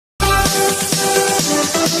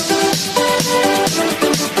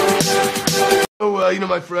you know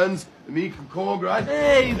my friends, Meek and Korg, right?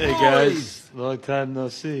 Hey, Hey boys! guys, long time no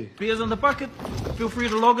see. Beers on the bucket. Feel free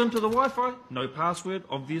to log into the Wi-Fi. No password,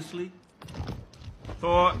 obviously.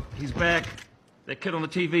 Thor, he's back. That kid on the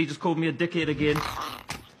TV just called me a dickhead again.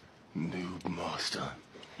 Noob Master.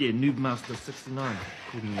 Yeah, Noob Master 69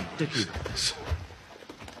 called me a dickhead.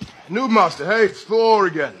 Noob Master, hey, it's Thor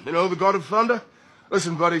again. You know, the God of Thunder?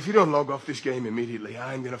 Listen, buddy, if you don't log off this game immediately,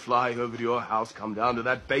 I'm gonna fly over to your house, come down to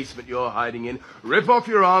that basement you're hiding in, rip off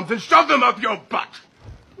your arms, and shove them up your butt!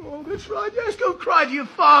 Oh, that's right, yes, go cry to your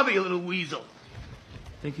father, you little weasel.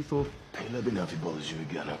 Thank you, Thor. Hey, let me know if he bothers you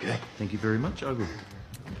again, okay? Thank you very much, I will.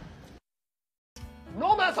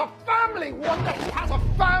 Norm has a family, Wanda. He has a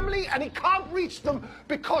family, and he can't reach them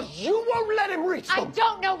because you won't let him reach them. I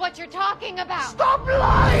don't know what you're talking about. Stop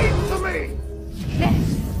lying to me!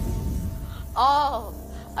 This, all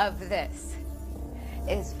of this,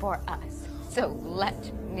 is for us. So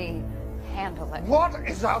let me handle it. What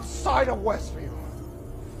is outside of Westview?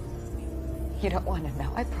 You don't want to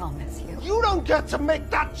know, I promise you. You don't get to make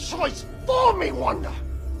that choice for me, Wanda.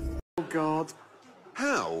 Oh, God.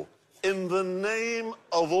 How, in the name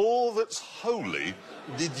of all that's holy,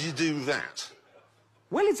 did you do that?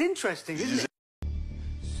 Well, it's interesting, isn't it?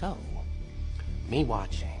 So, me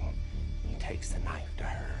watching, he takes the knife to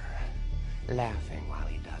her, laughing while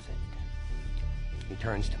he does it. He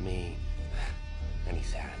turns to me, and he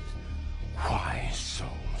says, "Why so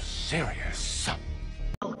serious?"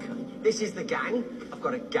 Look, this is the gang. I've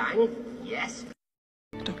got a gang, yes.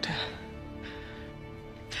 Doctor,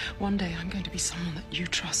 one day I'm going to be someone that you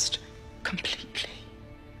trust completely.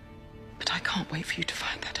 But I can't wait for you to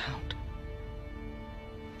find that out.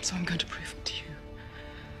 So I'm going to prove it to you.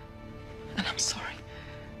 And I'm sorry.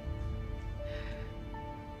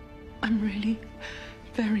 I'm really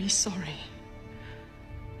very sorry.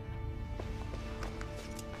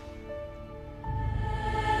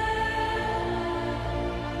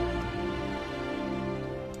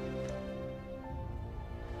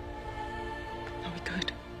 Are we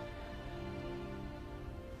good?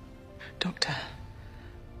 Doctor,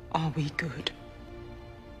 are we good?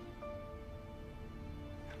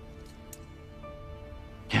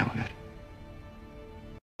 Yeah, we're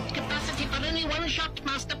good. Capacity for only one shot,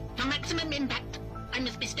 Master. For maximum impact. I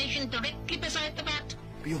must be stationed directly beside the bat.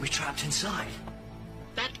 But you'll be trapped inside.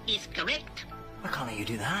 That is correct. Why can't let you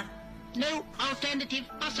do that? No alternative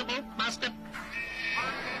possible, Master.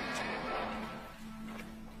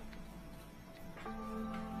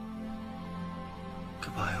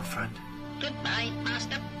 Goodbye, old friend. Goodbye,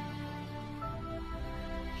 Master.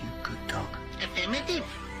 You good dog. Affirmative.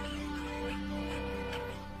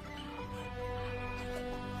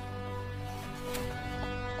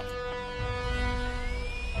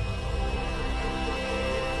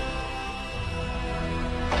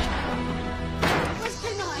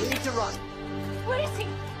 We need to run. Where is he?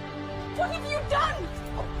 What have you done?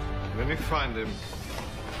 Let me find him.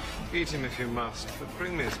 Eat him if you must, but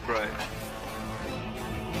bring me his brain.